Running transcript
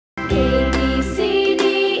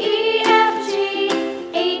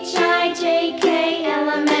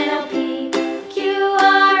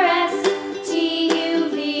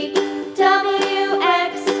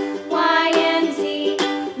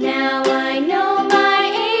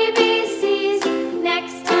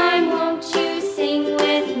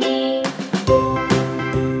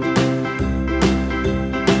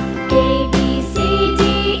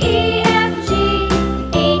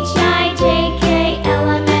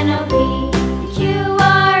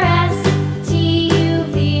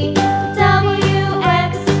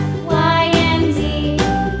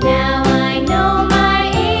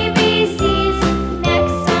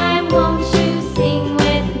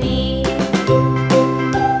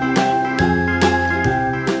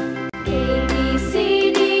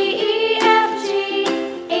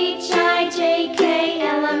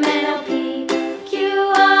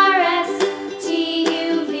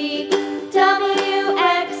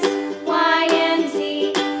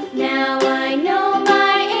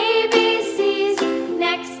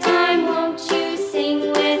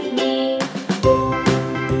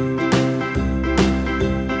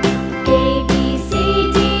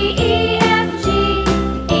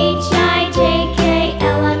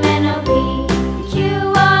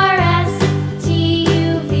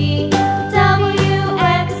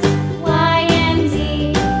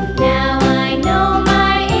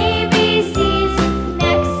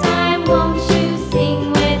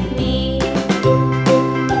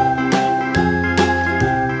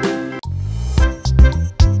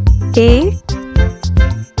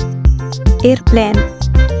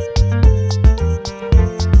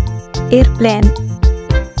plane.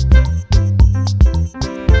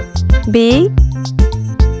 B,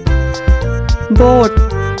 boat,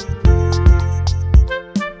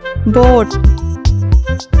 boat.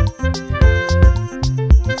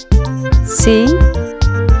 C,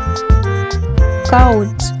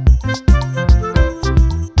 couch,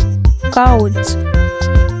 couch.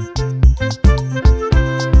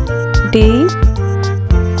 D,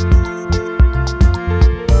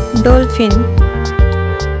 dolphin,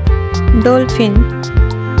 dolphin.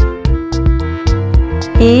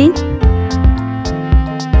 E,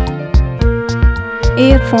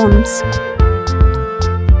 earphones,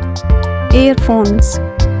 earphones.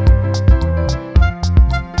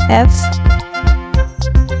 F,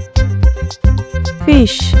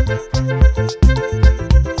 fish,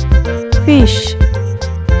 fish.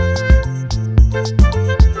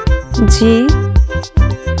 G,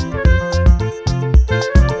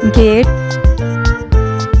 gate,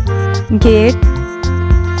 gate.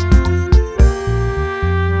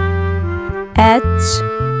 H,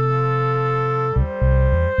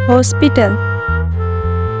 hospital,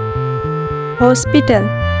 hospital.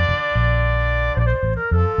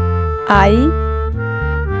 I,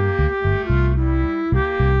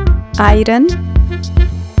 iron,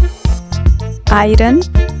 iron.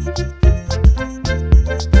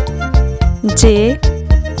 J,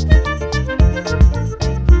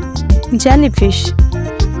 jellyfish,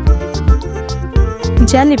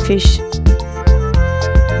 jellyfish.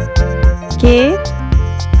 K,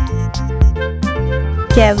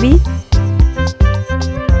 kiwi,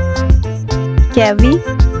 kiwi.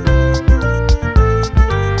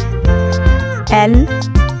 L,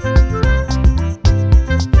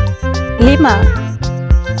 lima,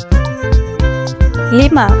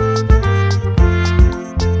 lima.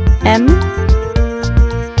 M,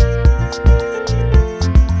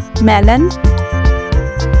 melon,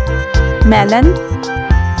 melon.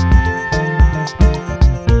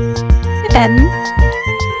 N,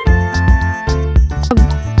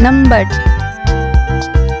 numbered,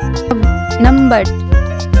 numbered.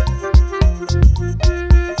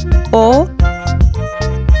 O,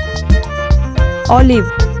 olive,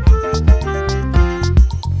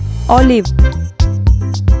 olive.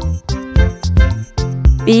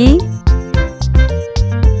 P,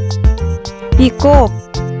 peacock,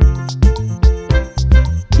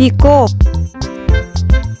 peacock.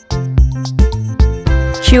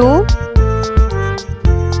 Q,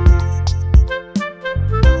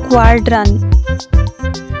 quadrant,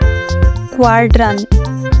 quadrant.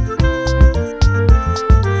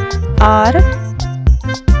 R,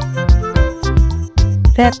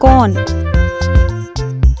 raccoon,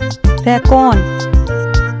 raccoon.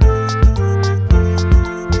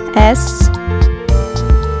 S,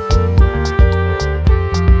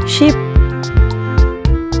 ship,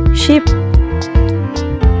 ship.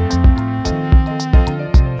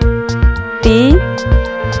 T,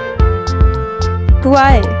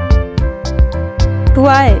 toy,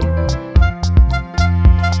 toy.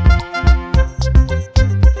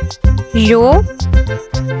 U,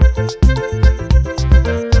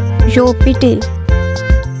 Jupiter,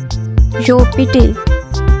 Jupiter.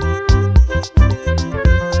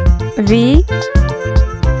 V,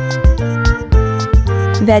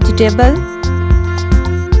 vegetable,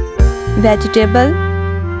 vegetable.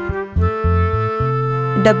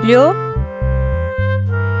 W,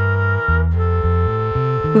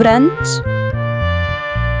 wrench,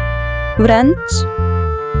 wrench.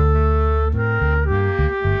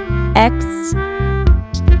 X,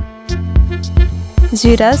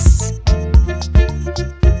 Xerus,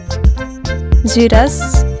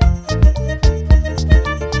 Xerus.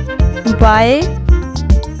 Y,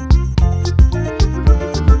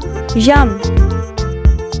 yum,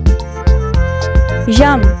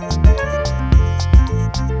 yum.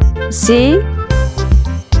 Z,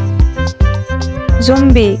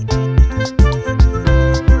 zombie,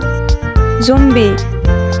 zombie.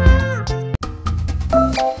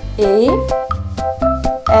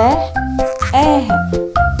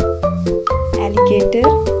 Alligator,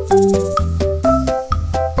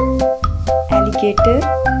 alligator.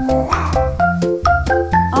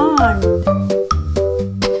 Ant,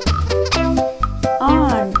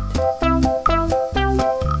 ant.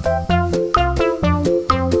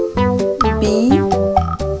 B,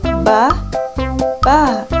 ba,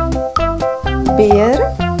 bear,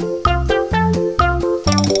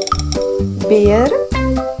 bear.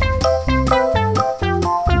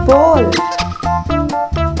 Ball,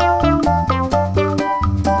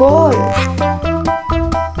 ball.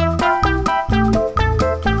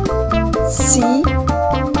 C,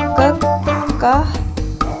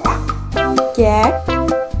 cat,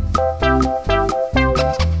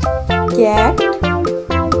 cat,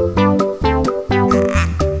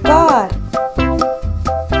 car,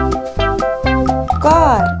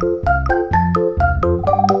 car.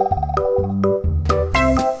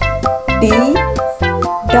 D,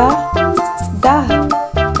 da, da.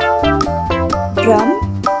 Drum,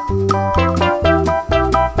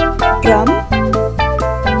 drum.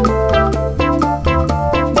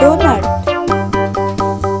 Donut,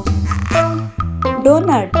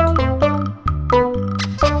 donut.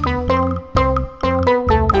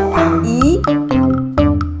 E,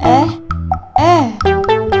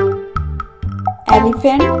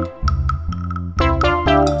 elephant,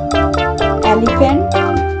 elephant.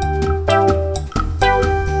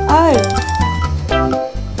 Earth,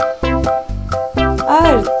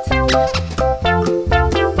 earth.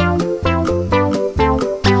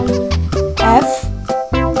 F,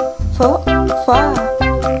 for far.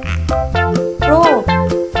 Frog,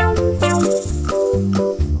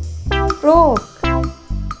 frog.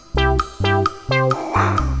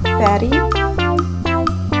 Fairy,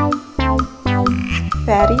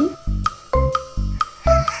 fairy.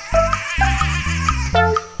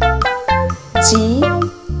 G,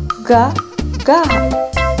 ga, ga.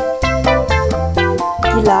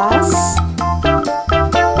 Glass,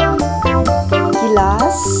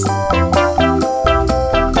 glass.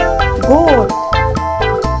 Goat,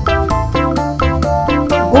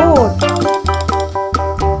 goat.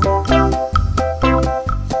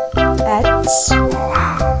 H,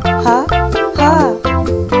 ha, ha.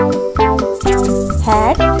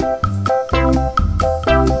 Hat,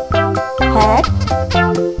 hat.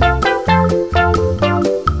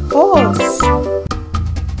 Horse,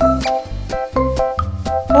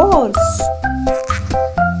 horse.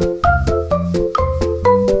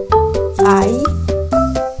 I,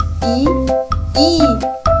 E, E.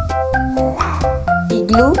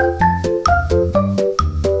 Igloo,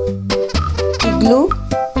 igloo.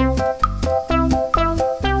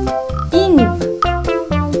 Ink,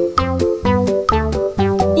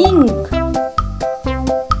 ink.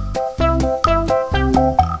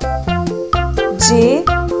 J,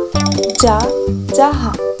 ja,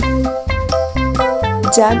 jaha.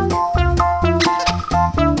 Jug,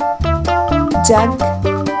 jug.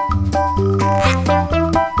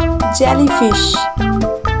 Jellyfish,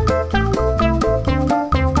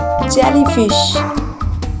 jellyfish.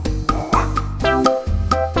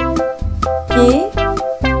 K,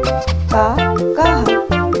 ka, kaha.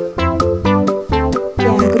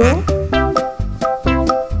 Kangaroo,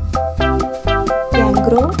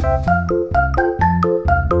 kangaroo.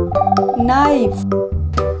 Knife,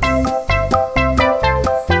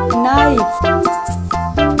 knife.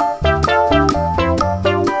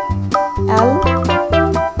 L,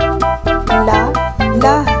 la,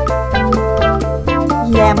 la.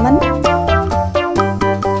 Lemon,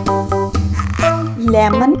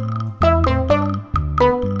 lemon.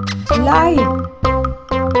 Light,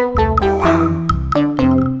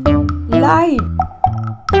 light.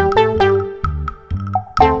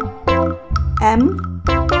 M,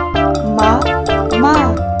 ma, ma.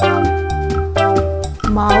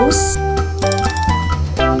 Mouse,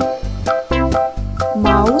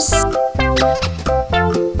 mouse.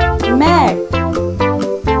 Mat,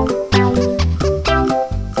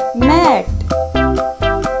 mat.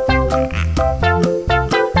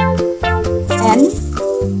 N,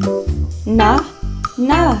 na,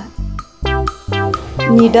 na.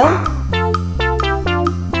 Needle,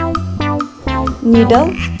 needle.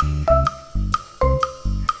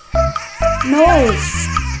 Nose,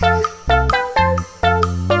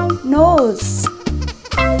 nose.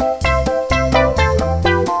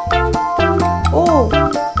 O,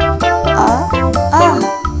 a.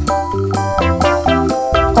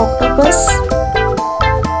 Octopus,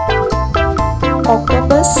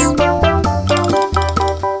 octopus.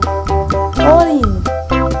 Orange,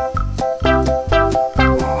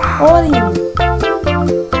 orange.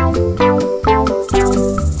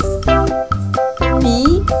 P,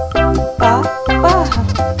 pa, pa.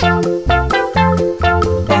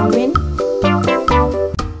 Penguin,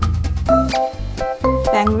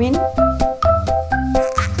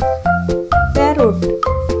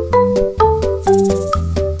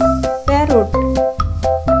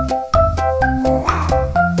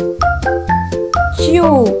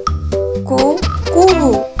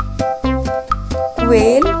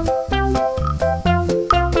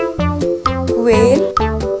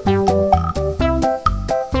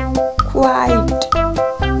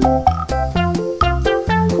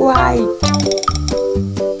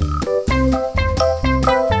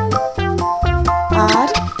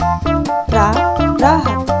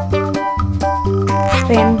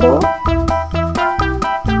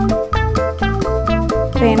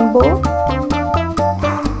 Gecko.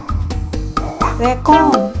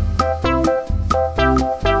 Raccoon.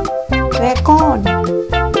 Raccoon.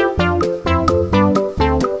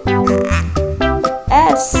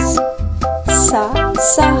 S. Sa.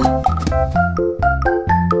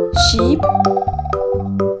 Sheep.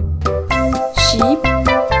 Sheep.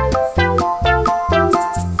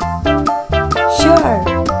 Sure.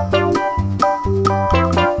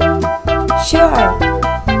 Sure.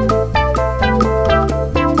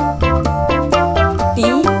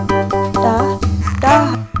 Ta.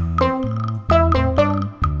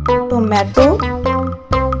 Tomato.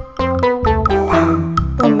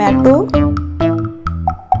 Tomato.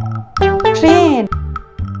 Train.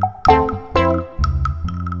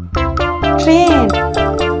 Train.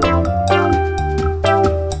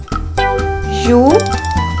 U.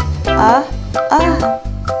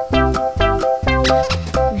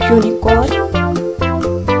 Unicorn.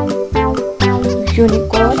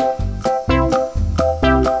 Unicorn.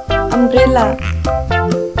 Umbrella.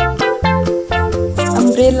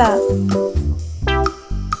 Umbrella.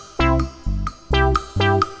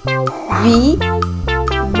 V.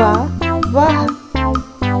 Va.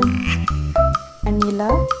 Vanilla.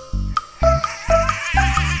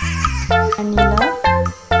 Vanilla.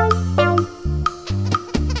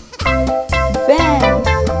 Van.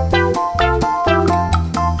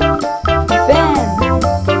 Van.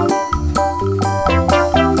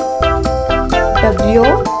 W.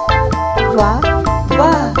 Va.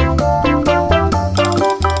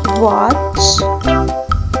 Watch.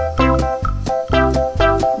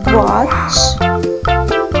 Watch.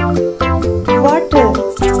 Water.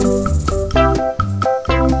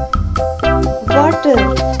 Water.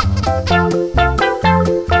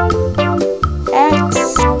 X.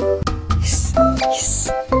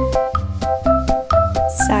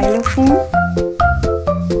 Xylophone.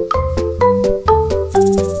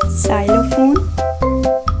 Xylophone.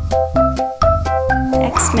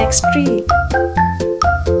 X-Max tree.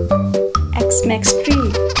 X-Max tree.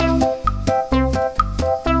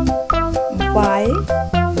 Y.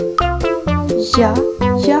 Ya.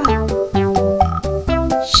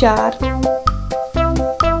 Shark.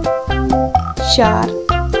 Shark.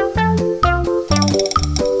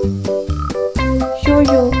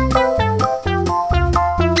 Yo-yo.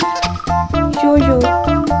 Yo-yo.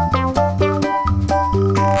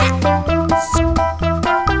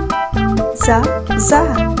 Za.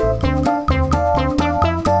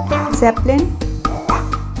 Zeppelin.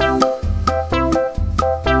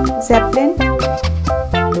 Zeppelin.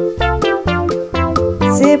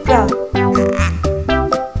 Zebra.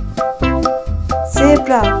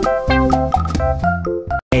 Zebra.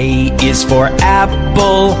 A is for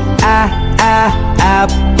apple,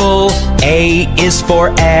 apple. A is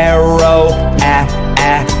for arrow,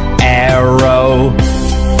 arrow.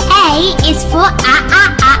 A is for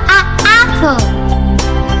apple.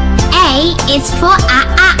 A is for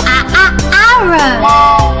arrow.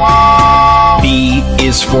 B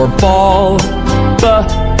is for ball,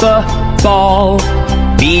 ball.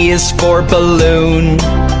 B is for balloon,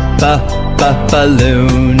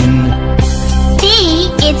 balloon. B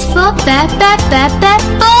is for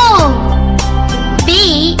ball. B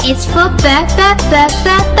is for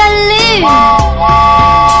balloon.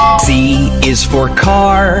 C is for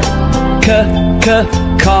car,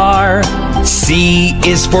 car. C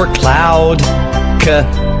is for cloud,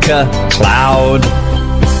 cloud.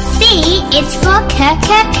 C is for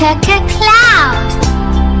cloud.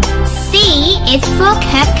 C is for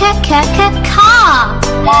car.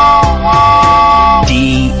 D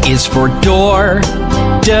is for door,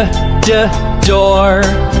 door.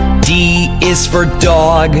 D is for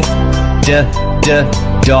dog,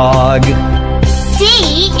 dog. D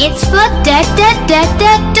is for dog.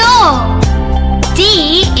 D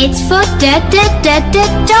is for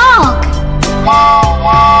dog.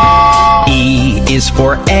 E is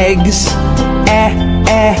for eggs,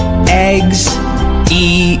 eggs.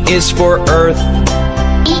 E is for earth,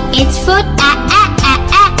 E is for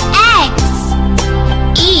eggs.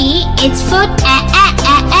 E is for earth.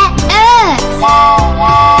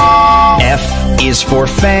 F is for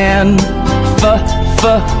fan,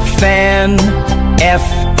 fan. F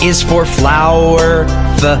is for flower,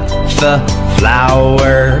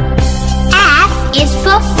 flower. F is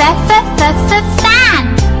for fan.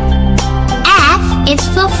 F is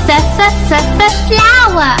for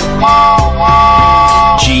flower.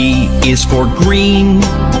 G is for green,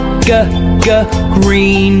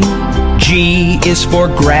 green. G is for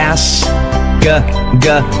grass,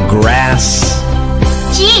 grass.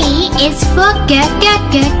 G is for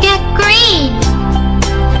green.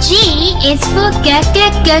 G is for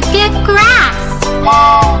grass.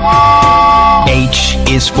 H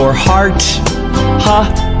is for heart. Ha,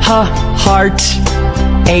 ha, heart.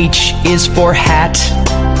 H is for hat.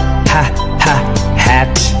 Ha, ha,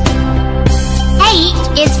 hat. H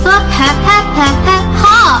is for heart.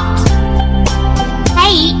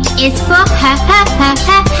 H is for hat.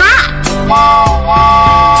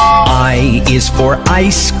 I is for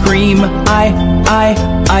ice cream.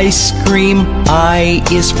 Ice cream. I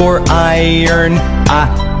is for iron.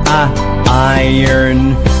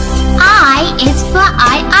 Iron. I is for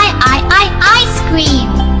ice cream.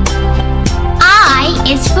 I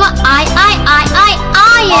is for iron.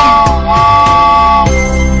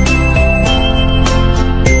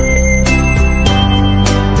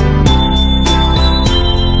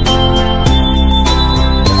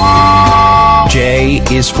 J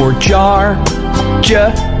is for jar.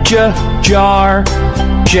 Jar.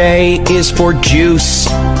 J is for juice.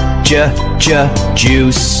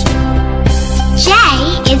 Juice. J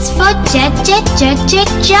is for jar.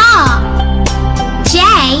 J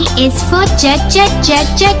is for juice.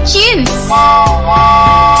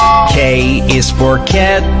 K is for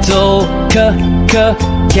kettle.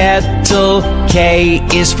 Kettle. K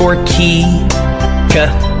is for key.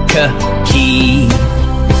 Key.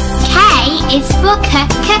 K is for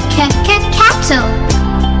kettle.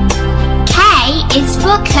 K is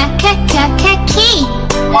for key.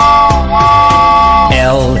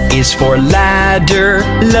 L is for ladder.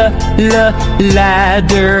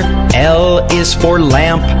 Ladder. L is for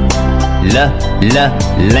lamp.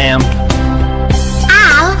 Lamp.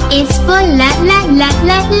 L is for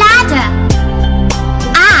ladder.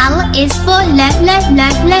 L is for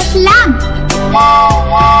lamp.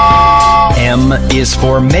 M is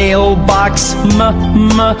for mailbox.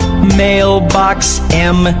 Mailbox.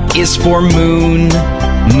 M is for moon.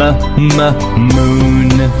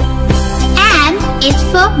 Moon. M is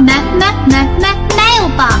for mailbox.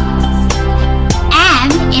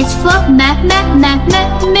 M is for moon.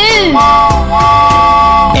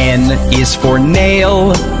 N is for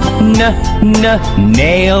nail.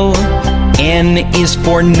 Nail. N is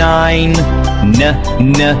for nine.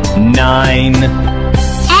 Nine.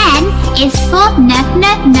 N is for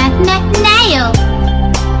nail.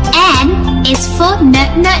 N is for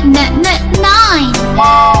nine.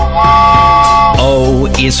 O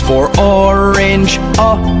is for orange.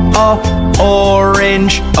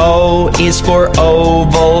 Orange. O is for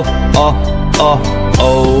oval.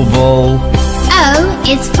 Oval. O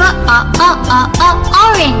is for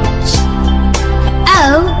orange. O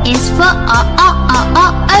is for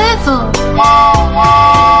oval.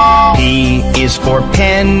 P is for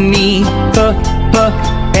penny.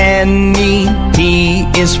 Penny. P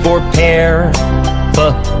is for pear.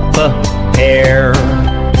 Pear.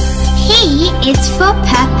 P is for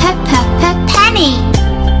penny.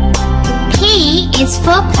 P is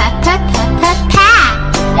for pear.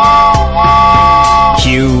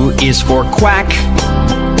 Q is for quack.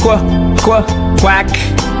 Quack.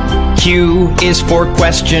 Q is for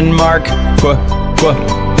question mark.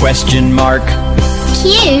 Question mark.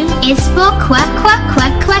 Q is for quack.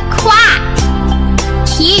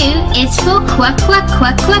 Q is for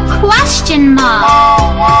question mark.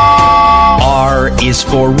 R is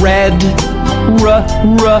for red.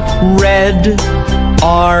 Red.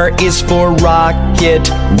 R is for rocket.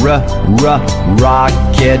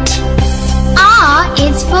 Rocket. R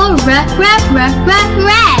is for red.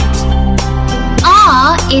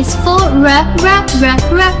 R is for rocket.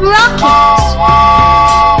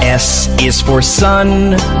 S is for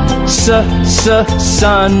sun.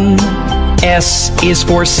 Sun. S is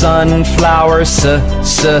for sunflower.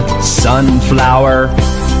 Sunflower.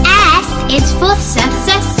 S is for sun.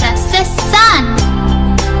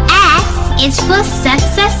 S is for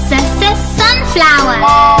sunflower.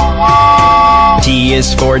 T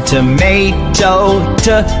is for tomato.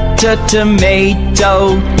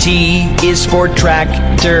 Tomato. T is for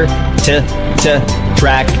tractor.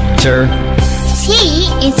 Tractor. T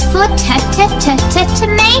is for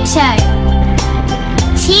tomato.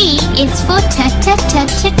 T is for tractor.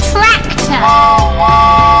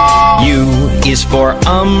 U is for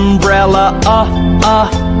umbrella.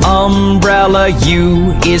 Umbrella.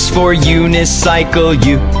 U is for unicycle.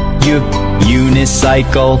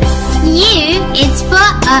 Unicycle. U is for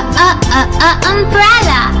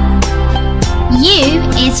umbrella. U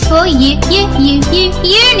is for unicycle.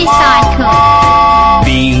 V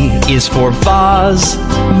is for vase.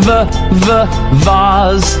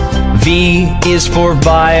 Vase. V is for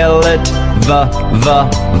violet.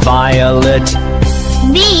 Violet.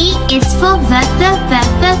 V is for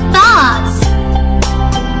vase.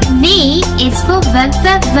 V is for violet.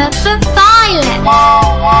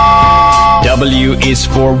 W is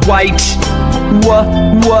for white,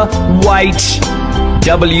 white.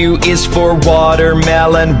 W is for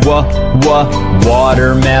watermelon,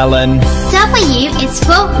 watermelon. W is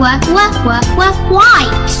for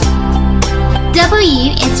white.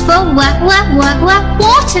 W is for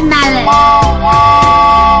watermelon.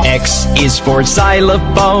 X is for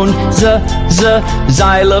xylophone,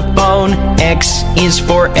 xylophone. X is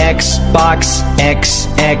for Xbox,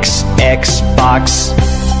 Xbox. X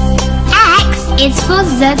is for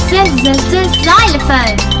xylophone.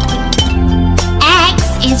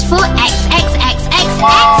 X is for Xbox.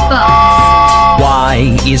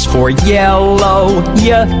 Y is for yellow,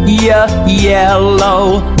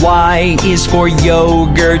 yellow. Y is for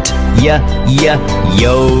yogurt, yogurt.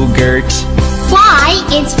 Y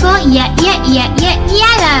is for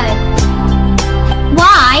yellow.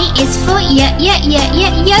 Y is for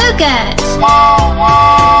yogurt.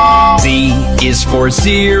 Z is for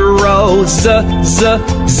zero,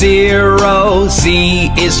 zero. Z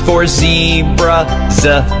is for zebra,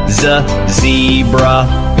 zebra.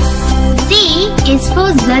 Z is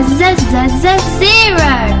for zero.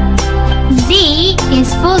 Z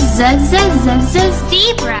is for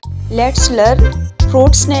zebra. Let's learn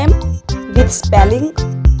fruits name with spelling.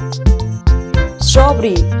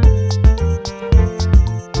 Strawberry,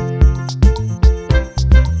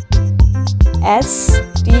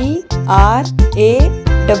 STRAWBERRY.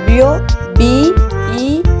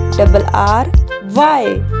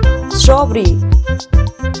 Strawberry.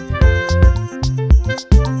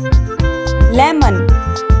 Lemon,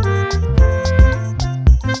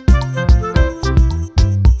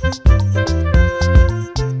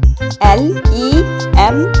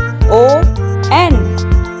 LEMON.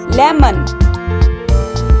 Lemon.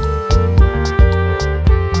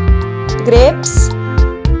 Grapes,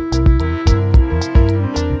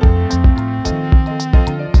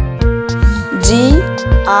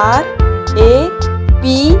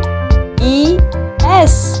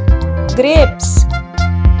 GRAPES. Grapes.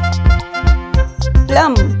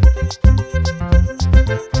 Plum,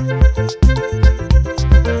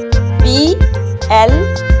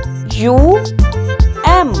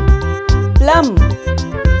 PLUM. Plum.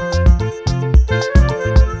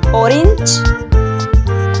 Orange,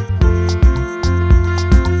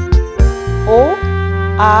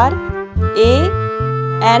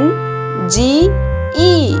 ORANGE.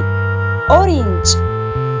 Orange.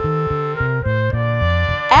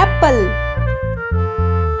 Apple,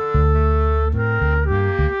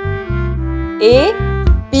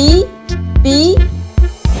 APPLE.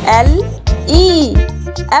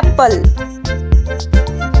 Apple.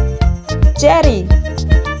 Cherry,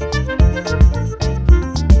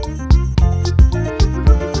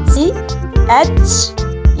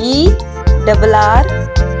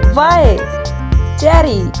 CHERRY.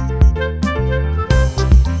 Cherry.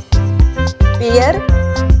 Pear,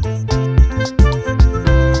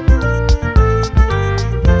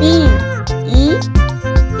 PEAR.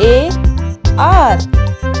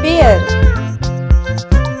 Pear.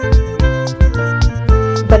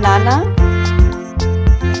 Banana,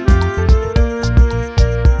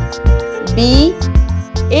 BANANA.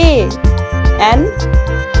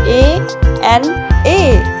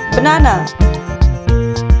 Banana.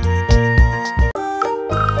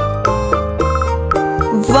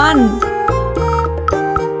 One.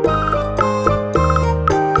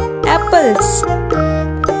 Apples,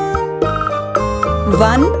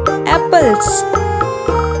 one. Apples.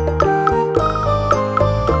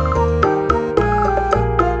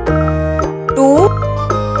 Two.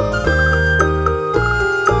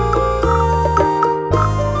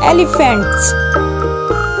 Elephants,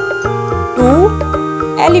 two.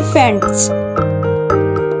 Elephants.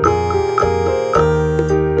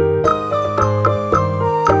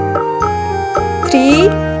 Three.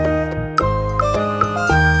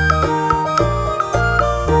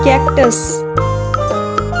 Cactus,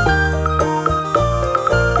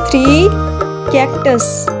 three. Cactus.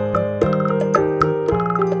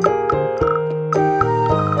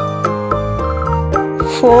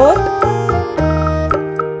 Four.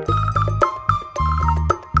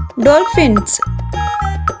 Dolphins,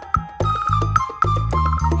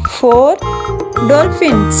 four.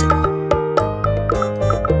 Dolphins.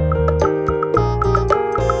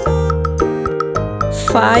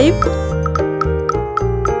 Five.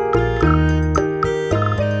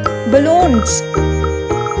 Balloons,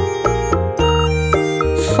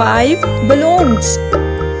 five. Balloons.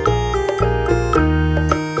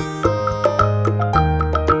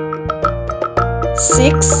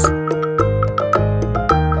 Six.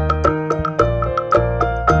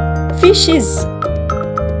 Fishes,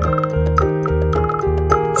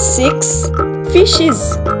 six.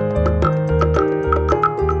 fishes.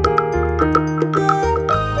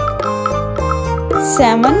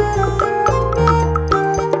 Salmon,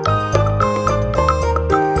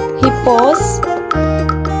 hippos,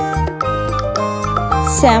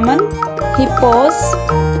 salmon, hippos,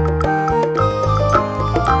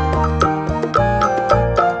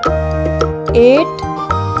 eight,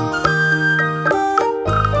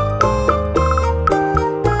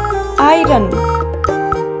 iron,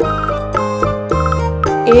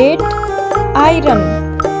 eight, iron,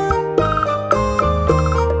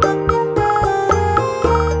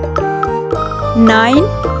 nine,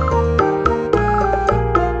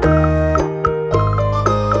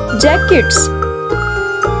 jackets,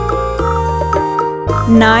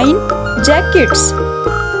 nine jackets,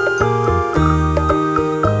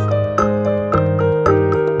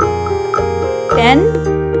 10,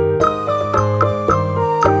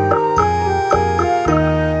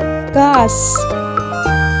 cars,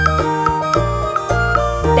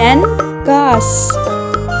 10 cars.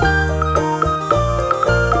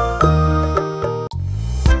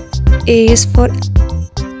 A is for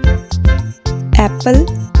apple,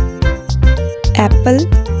 apple.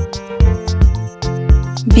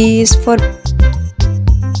 B is for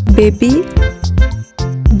baby,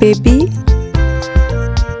 baby.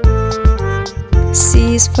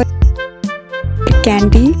 C is for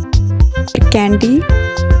candy, candy.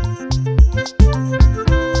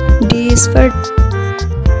 D is for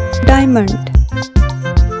diamond,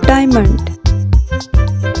 diamond.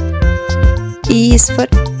 E is for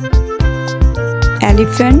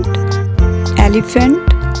elephant, elephant.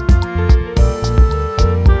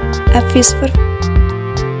 F is for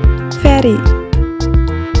fairy,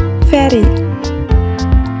 fairy.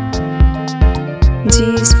 G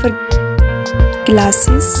is for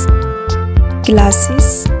glasses,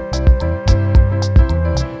 glasses.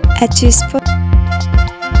 H is for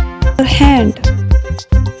hand,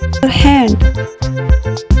 hand.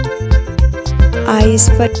 I is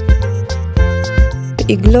for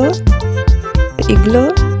igloo,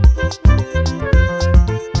 igloo.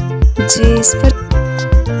 J is for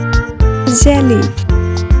jelly,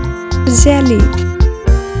 jelly.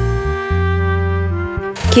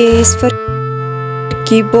 K is for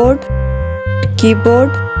keyboard,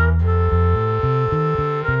 keyboard.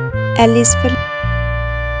 L is for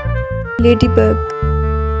ladybug,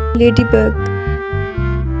 ladybug.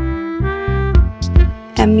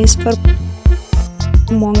 M is for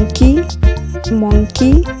monkey,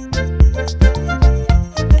 monkey.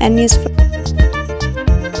 N is for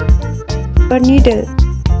needle,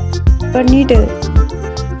 needle.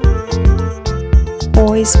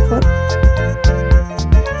 O is for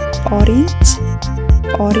orange,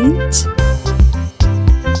 orange.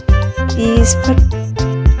 P is for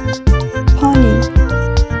pony,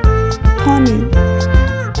 pony.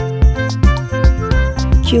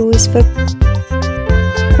 Q is for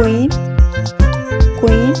queen,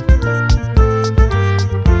 queen.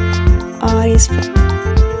 R is for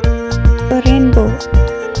rainbow,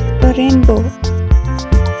 rainbow.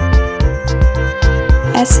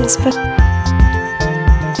 S is for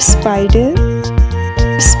spider,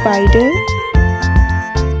 spider.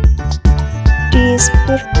 T is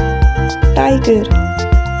for tiger,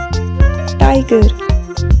 tiger.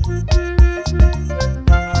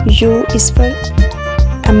 U is for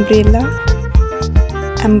umbrella,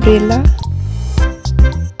 umbrella.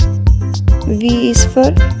 V is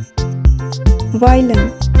for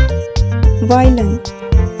violin, violin.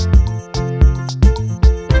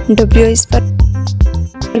 W is for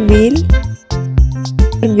wheel,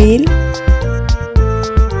 wheel.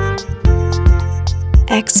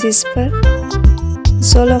 X is for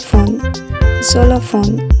xylophone,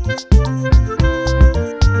 xylophone.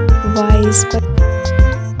 Y is for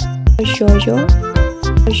yo-yo,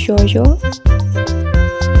 yo-yo.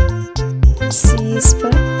 C is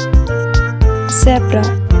for zebra,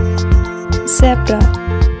 zebra.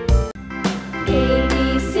 A, B,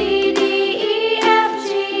 C, D,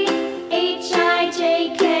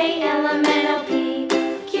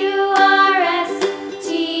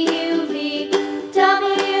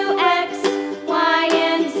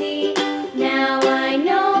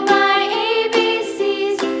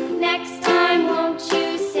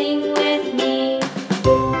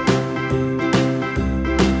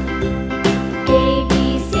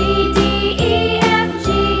 E, F,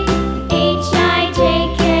 G, H, I, J,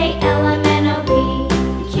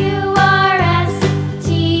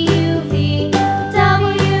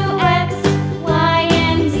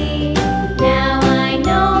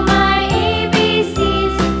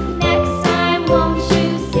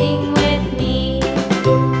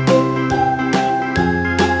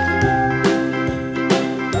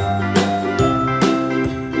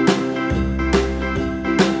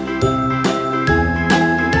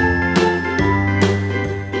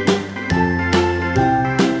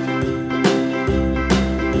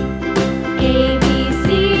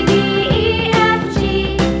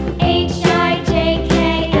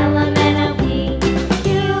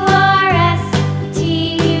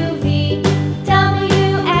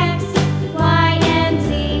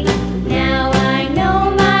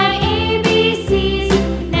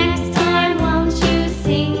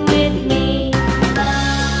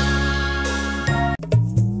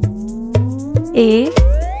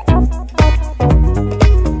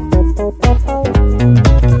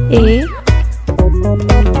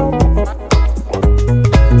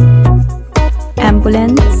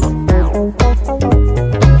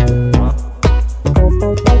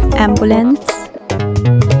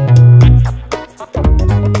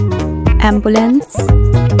 ambulance.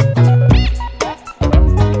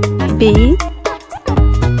 B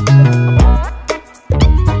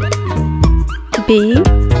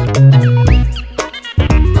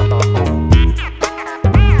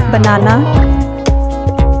banana.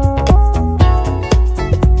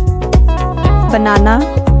 Banana.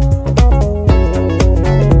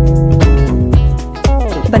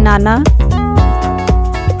 Banana.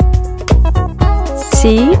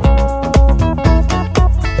 C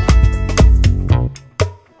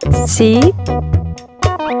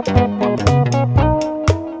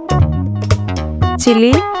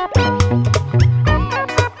chili.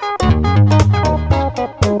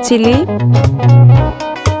 Chili.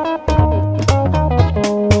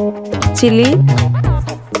 Chili.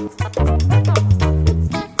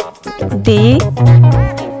 D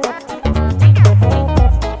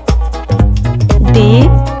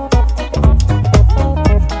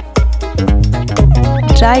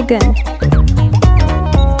dragon.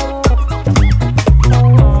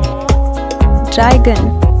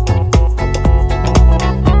 Dragon.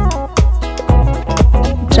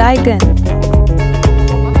 Dragon.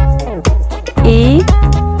 E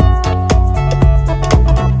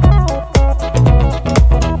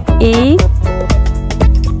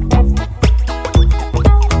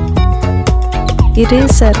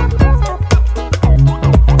eraser.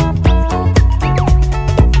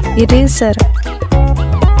 Eraser.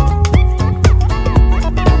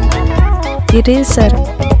 Eraser.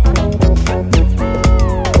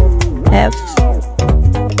 F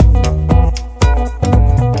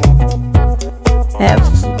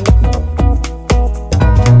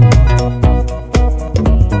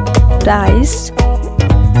rice.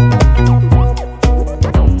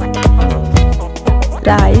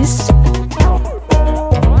 Rice.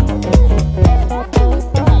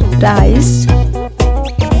 Rice.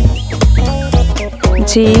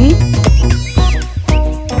 G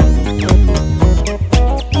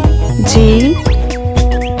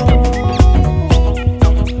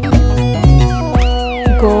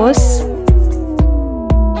goose.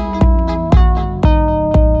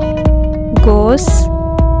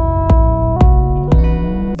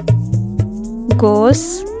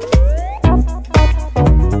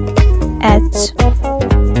 H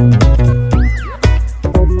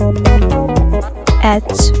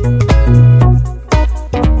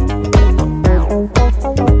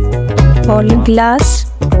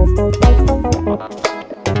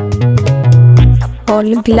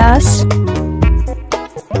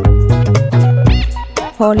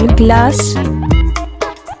Polyglass.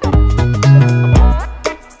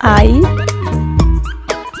 I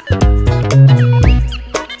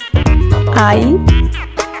Island.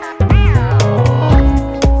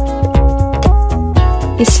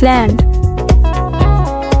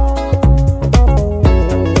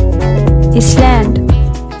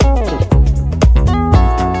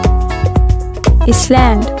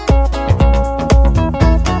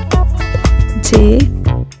 J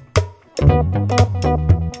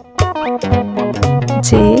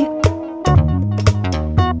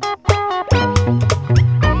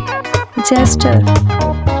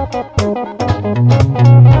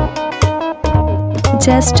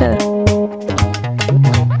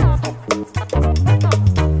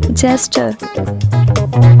Jester.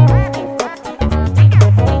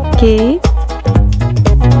 K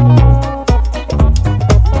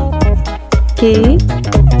kite.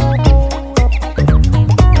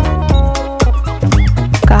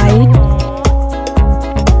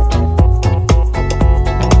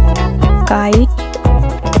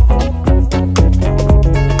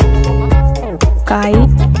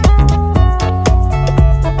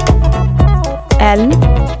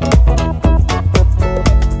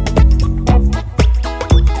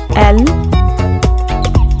 L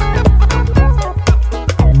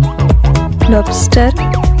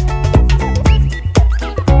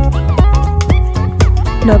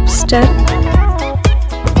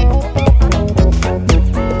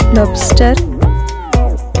lobster.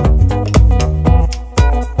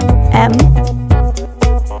 M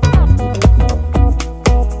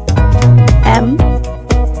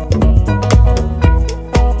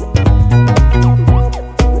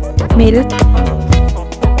milk.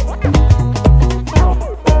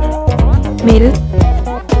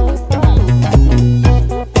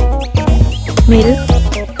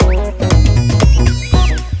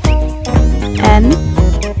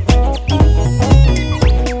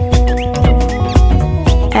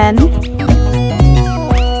 N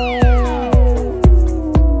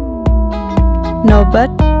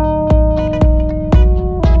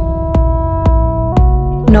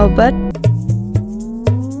Nobot.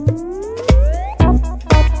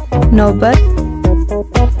 नौबत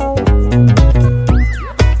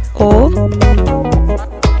ओ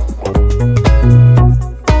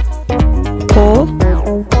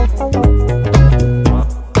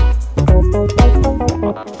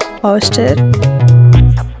oyster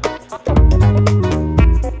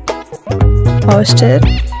oyster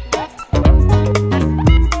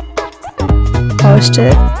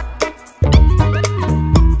oyster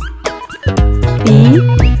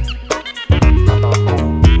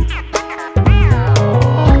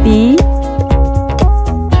p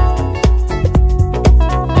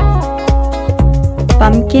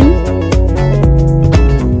pumpkin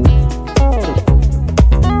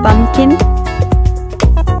pumpkin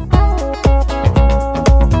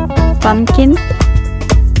pumpkin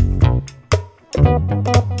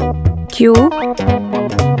q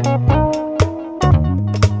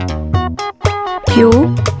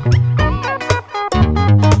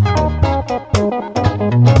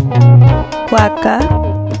quaka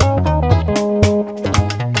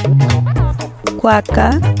quaka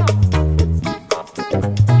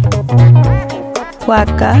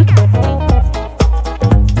quaka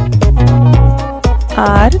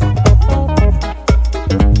r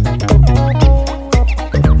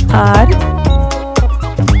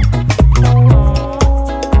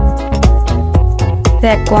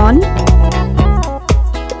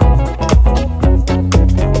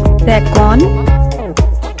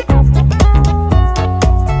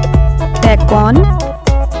raccoon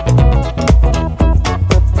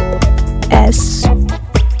s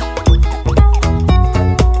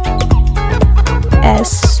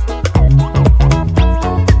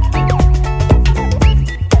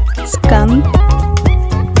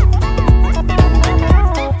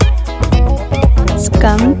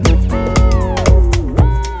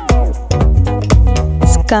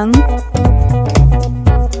skunk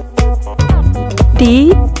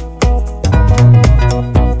t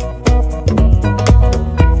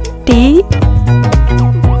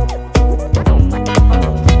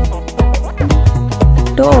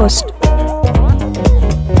toast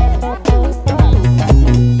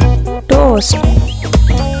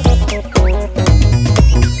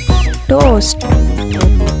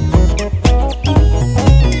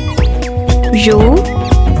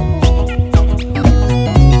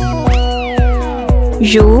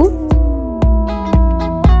U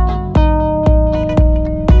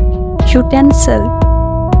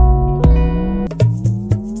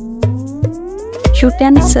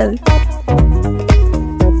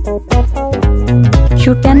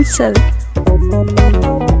utensil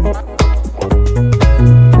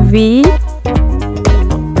V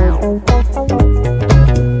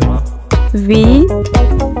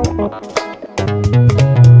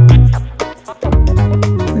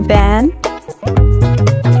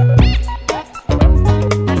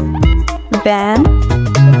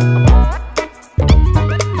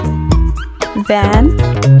van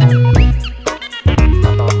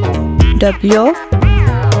W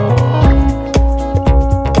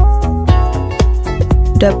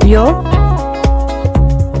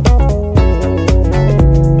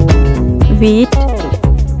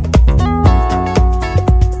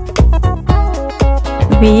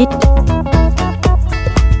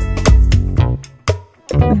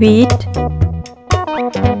wheat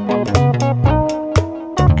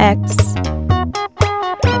X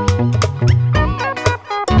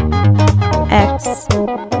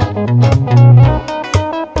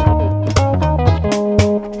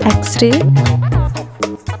X-ray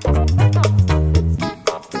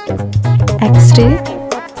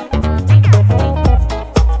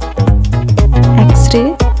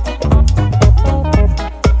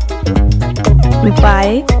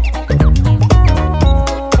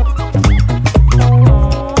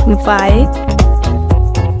Y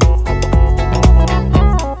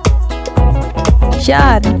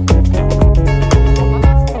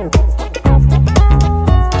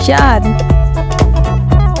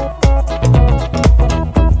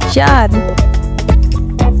yarn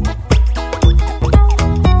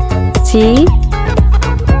C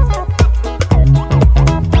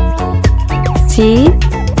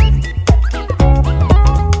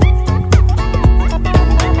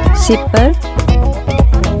zipper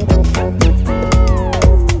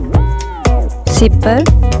zipper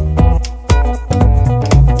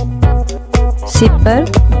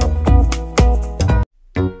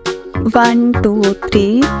 1 2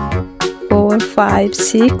 3 4 5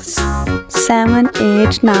 6 7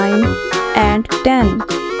 8 9 and 10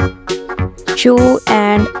 you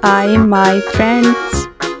and I my friends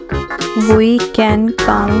we can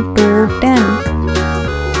count to 10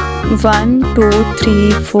 1 2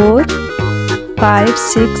 3 4 5,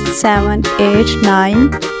 6, 7, 8, 9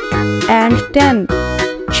 and 10.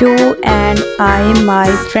 You and I, my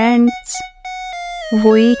friends,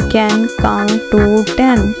 we can count to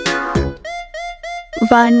 10.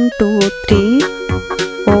 1, 2, 3,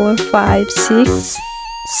 4, 5, 6,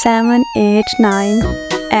 7, 8, 9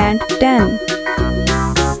 and 10.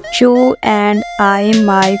 You and I,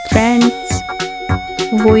 my friends,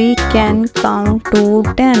 we can count to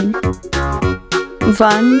 10.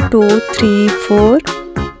 1, 2, 3, 4,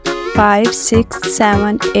 5, 6,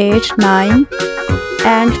 7, 8, 9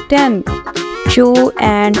 and 10. You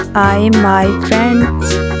and I, my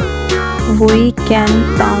friends, we can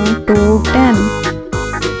count to 10.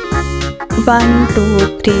 1,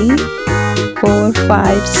 2, 3, 4,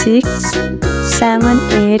 5, 6, 7,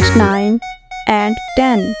 8, 9 and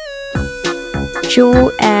 10.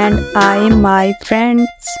 You and I, my friends,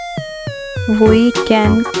 we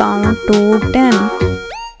can count to 10.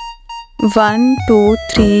 1, 2,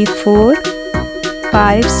 3, 4,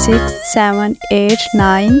 5, 6, 7, 8,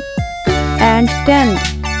 9 and 10.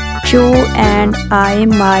 You and I,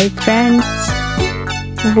 my friends,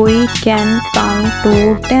 we can count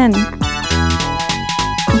to 10.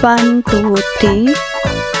 1, 2, 3,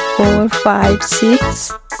 4, 5,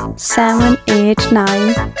 6, 7, 8,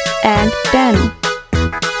 9 and 10.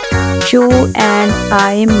 You and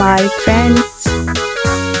I, my friends,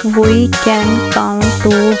 we can count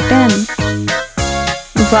to 10.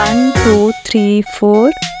 1, 2, 3,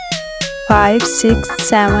 4, 5, 6,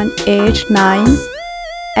 7, 8, 9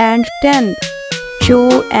 and 10.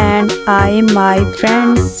 You and I, my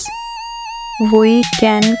friends, we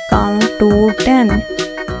can count to 10.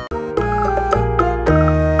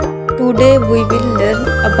 Today we will learn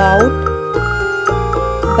about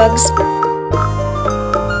bugs.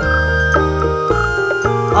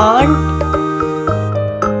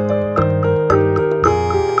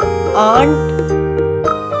 Ant,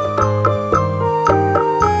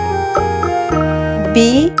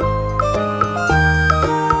 bee,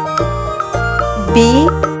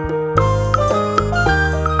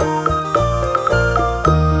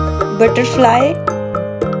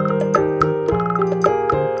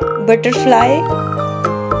 butterfly,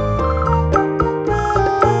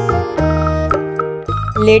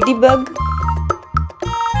 ladybug,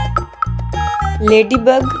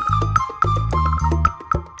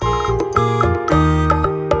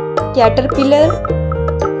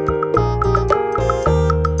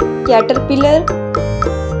 caterpillar,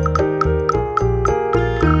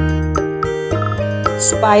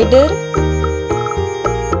 spider,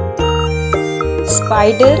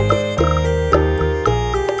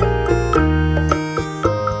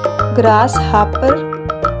 grasshopper,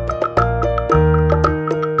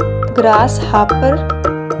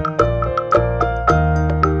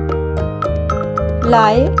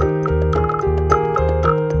 fly,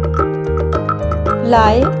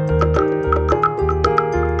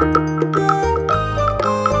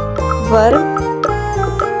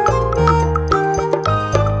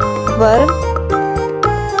 worm,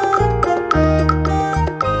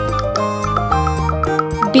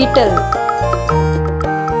 beetle,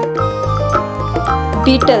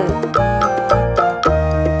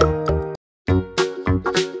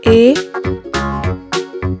 A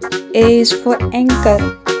is for anchor.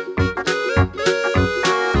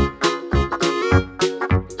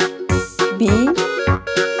 B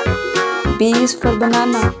is for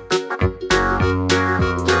banana.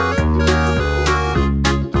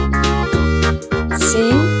 C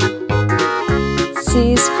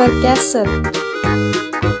is for castle.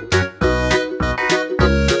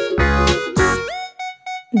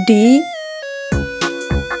 D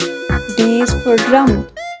is for drum.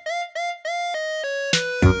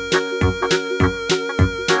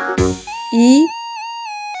 E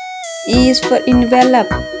is for envelope.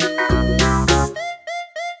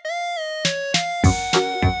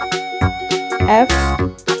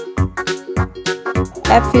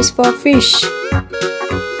 F is for fish.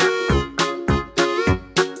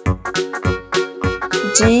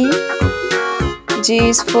 G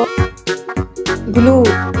is for glue.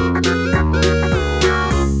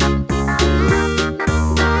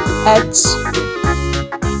 H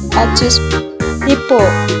is hippo.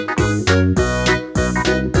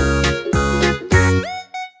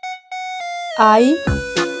 I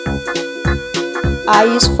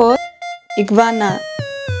is for iguana.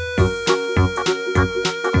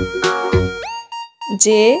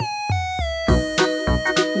 J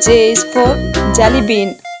is for jelly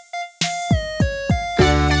bean.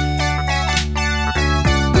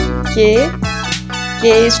 K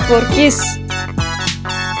is for kiss.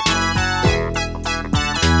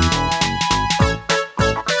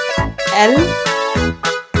 L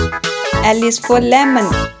L is for lemon.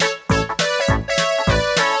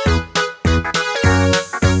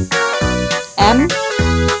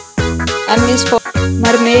 M is for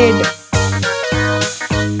mermaid.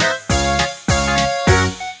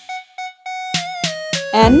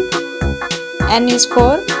 N is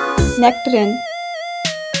for nectarine.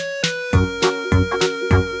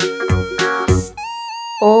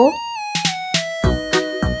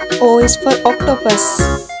 O is for octopus.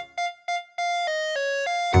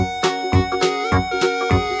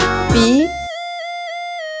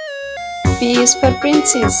 P is for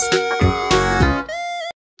princess.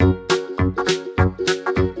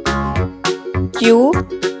 Q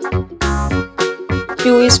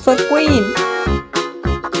is for queen.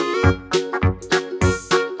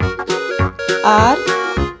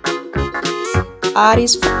 R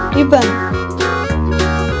is for ribbon.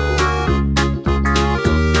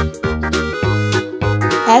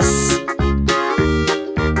 S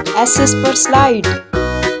is for slide.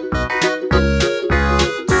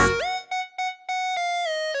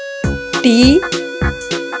 T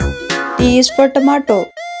is for tomato.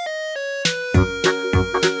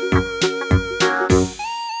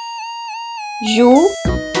 U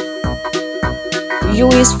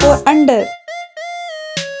is for under.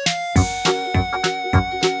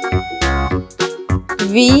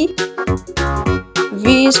 V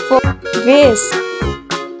is for vase.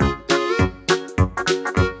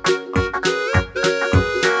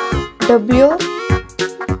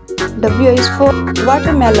 W is for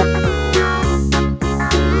watermelon.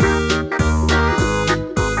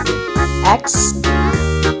 X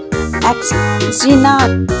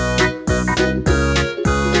Xenon.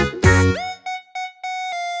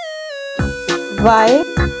 Y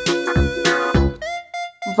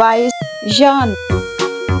Jean.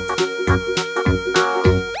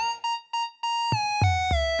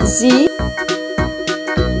 Z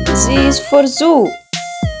is for zoo.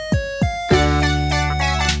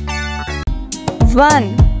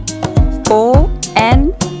 1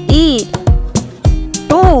 O-N-E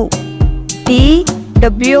 2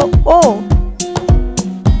 T-W-O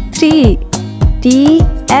 3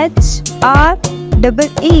 T-H-R-E-E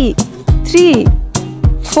 3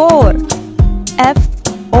 4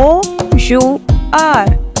 F-O-U-R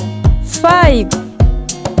 5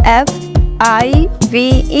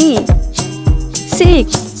 F-I-V-E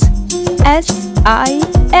 6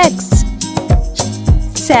 S-I-X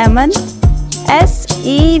 7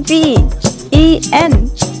 S-E-V-E-N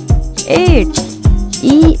 8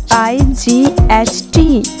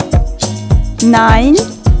 E-I-G-H-T 9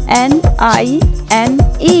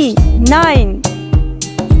 N-I-N-E 9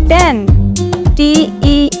 10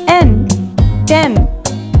 T-E-N 10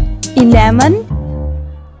 11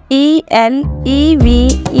 E-L-E-V-E-N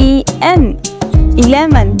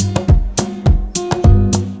 11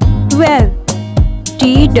 12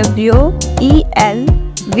 T-W-E-L-V-E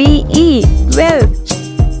 12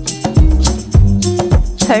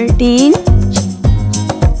 13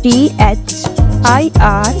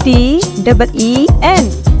 T-H-I-R-T-E-E-N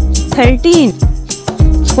 13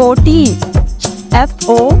 14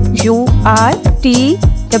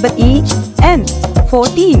 F-O-U-R-T-E-E-N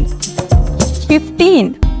 14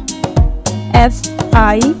 15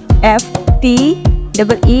 F-I-F-T-E-E-N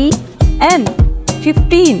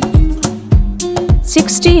 15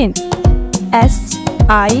 16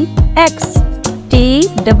 S-I-X-T-E-E-N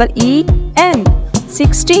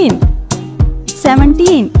 16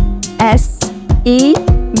 17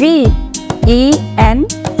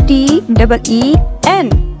 S-E-V-E-N-T-E-E-N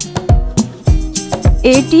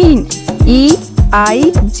 18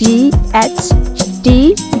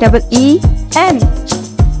 E-I-G-H-T-E-E-N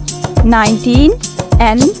 19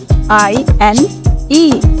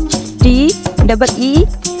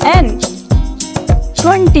 N-I-N-E-T-E-E-N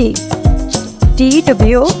 20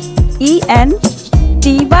 T-W-E-N-T-Y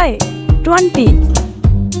 20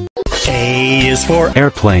 A is for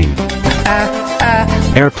airplane,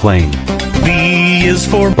 airplane. B is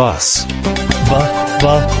for Bus,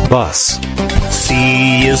 bus.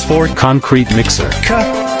 C is for Concrete mixer,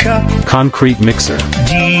 concrete mixer.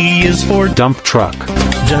 D is for Dump truck,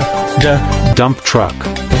 dump truck.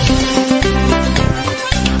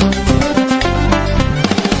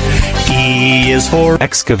 E is for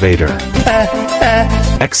Excavator,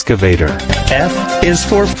 excavator. F is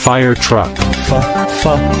for Fire truck,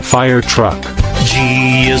 fire truck.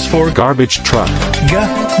 G is for Garbage truck,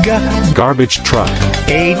 garbage truck.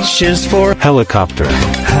 H is for Helicopter,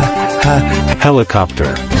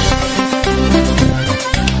 helicopter.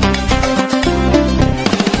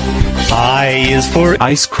 I is for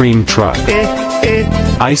Ice cream truck,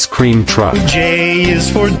 ice cream truck. J is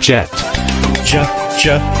for Jet,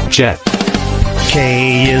 jet.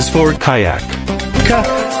 K is for kayak,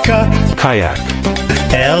 kayak.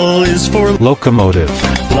 L is for Locomotive,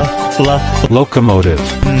 locomotive.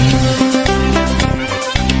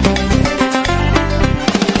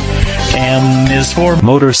 M is for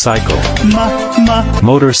Motorcycle,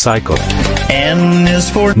 motorcycle. N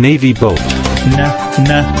is for Navy boat,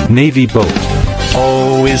 navy boat.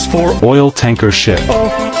 O is for Oil tanker ship,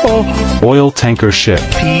 oil tanker ship.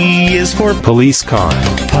 P is for Police car,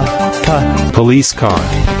 police car.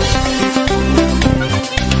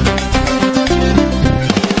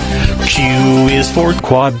 Q is for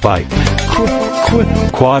Quad bike,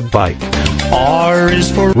 quad bike. R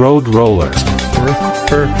is for Road roller,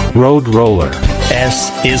 road roller.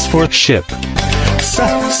 S is for Ship,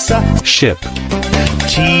 ship.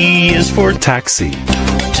 T is for Taxi,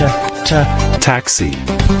 taxi.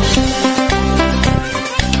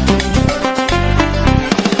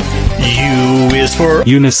 U is for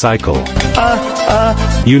Unicycle,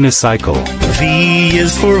 unicycle. V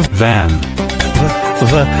is for Van,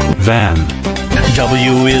 van.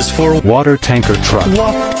 W is for Water tanker truck,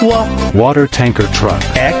 water tanker truck.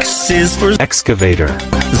 X is for Excavator,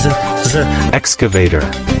 excavator.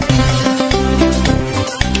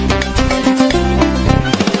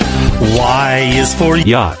 Y is for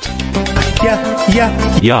Yacht,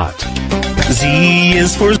 yacht. Z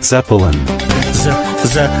is for Zeppelin,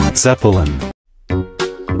 zeppelin.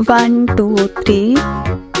 1, 2, 3,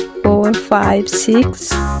 4, 5,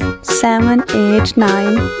 6, 7, 8,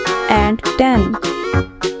 9, and 10.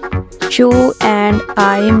 You and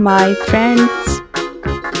I, my friends,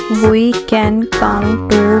 we can count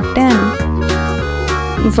to 10.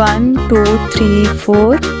 1, 2, 3,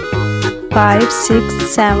 4, 5, 6,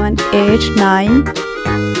 7, 8, 9,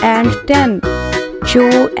 and 10. You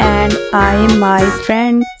and I, my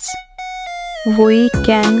friends, we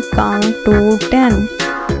can count to 10.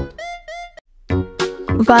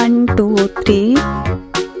 1, 2, 3,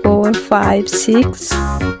 4, 5, 6,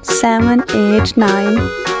 7, 8, 9,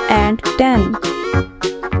 and 10.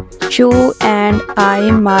 You and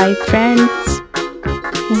I, my friends,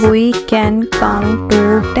 we can count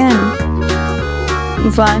to 10.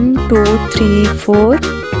 1, 2, 3, 4,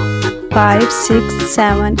 5, 6,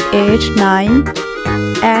 7, 8, 9,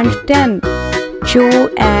 and 10. You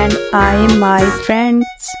and I, my friends,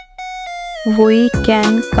 we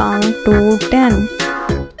can count to 10.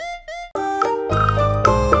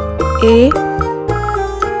 A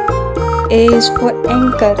is for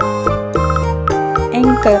anchor,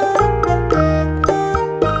 anchor.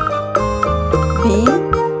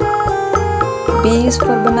 B is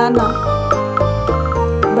for banana,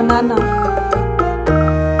 banana.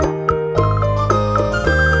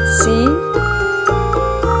 C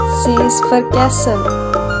is for castle,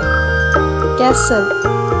 castle.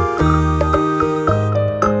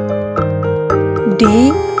 D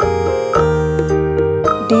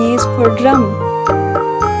is for drum,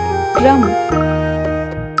 drum.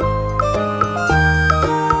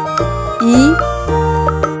 E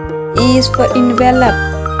is for envelope,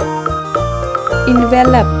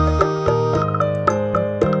 envelope.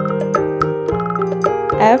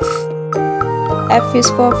 F is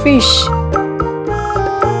for fish,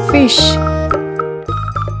 fish.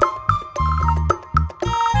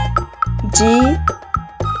 G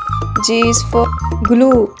is for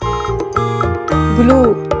glue,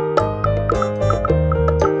 glue.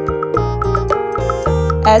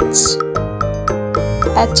 H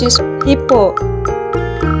is hippo,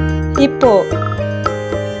 hippo.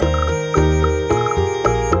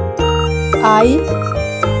 I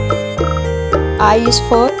is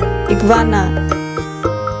for iguana,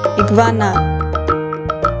 iguana.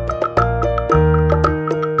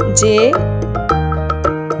 J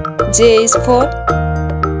is for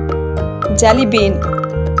jelly bean.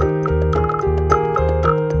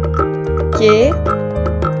 K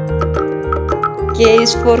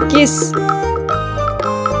is for kiss.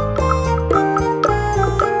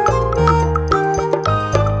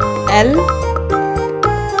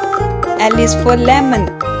 L is for lemon,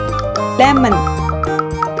 lemon.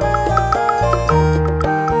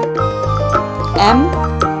 M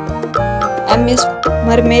is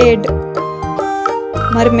mermaid,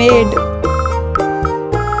 mermaid.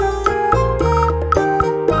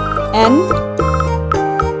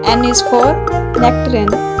 N is for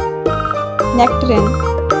nectarine, nectarine.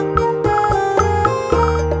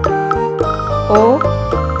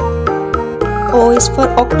 O is for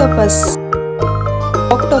octopus,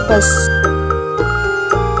 octopus.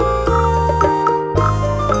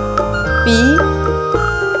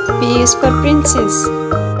 P is for princess,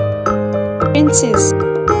 princess.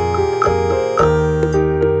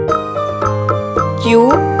 Q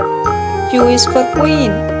Q is for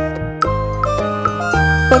queen.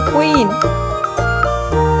 For queen.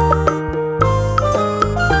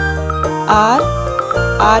 R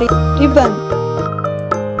ribbon.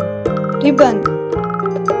 Ribbon.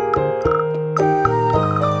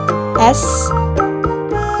 S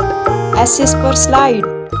is for slide.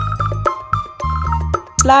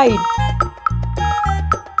 Slide.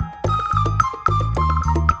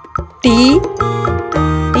 T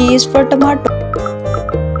is for tomato.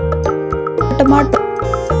 Tomato.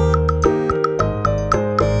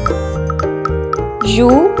 U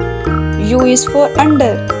is for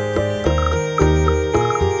under.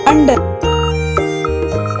 Under.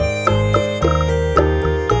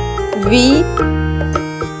 V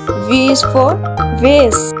is for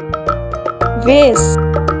vase. Vase.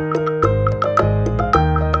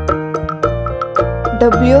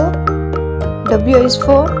 W is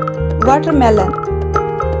for watermelon.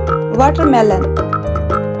 Watermelon.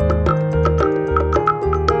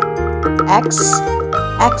 X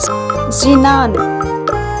xenon.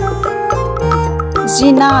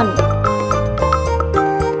 Xenon.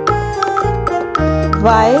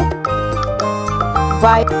 Y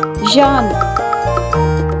yarn.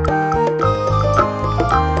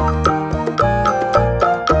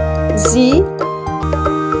 Z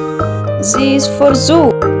is for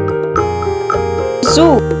zoo.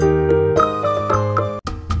 Zoo.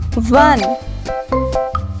 1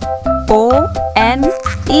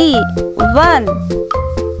 O-N-E. 1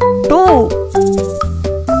 2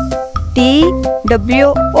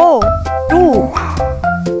 T-W-O. 2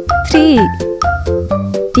 3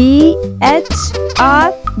 T-H-R-E-E.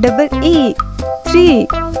 3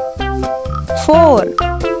 4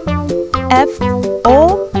 F-O-U-R.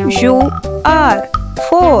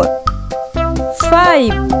 4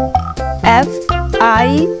 5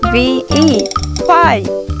 F-I-V-E. 5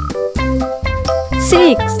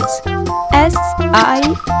 6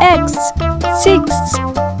 S-I-X. 6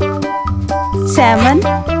 7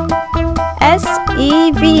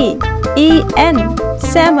 S-E-V-E-N.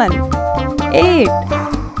 7 8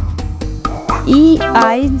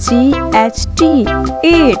 E-I-G-H-T.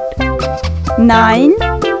 8 9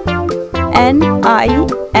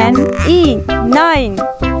 N-I-N-E. 9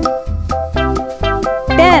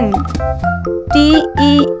 10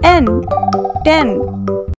 T-E-N. 10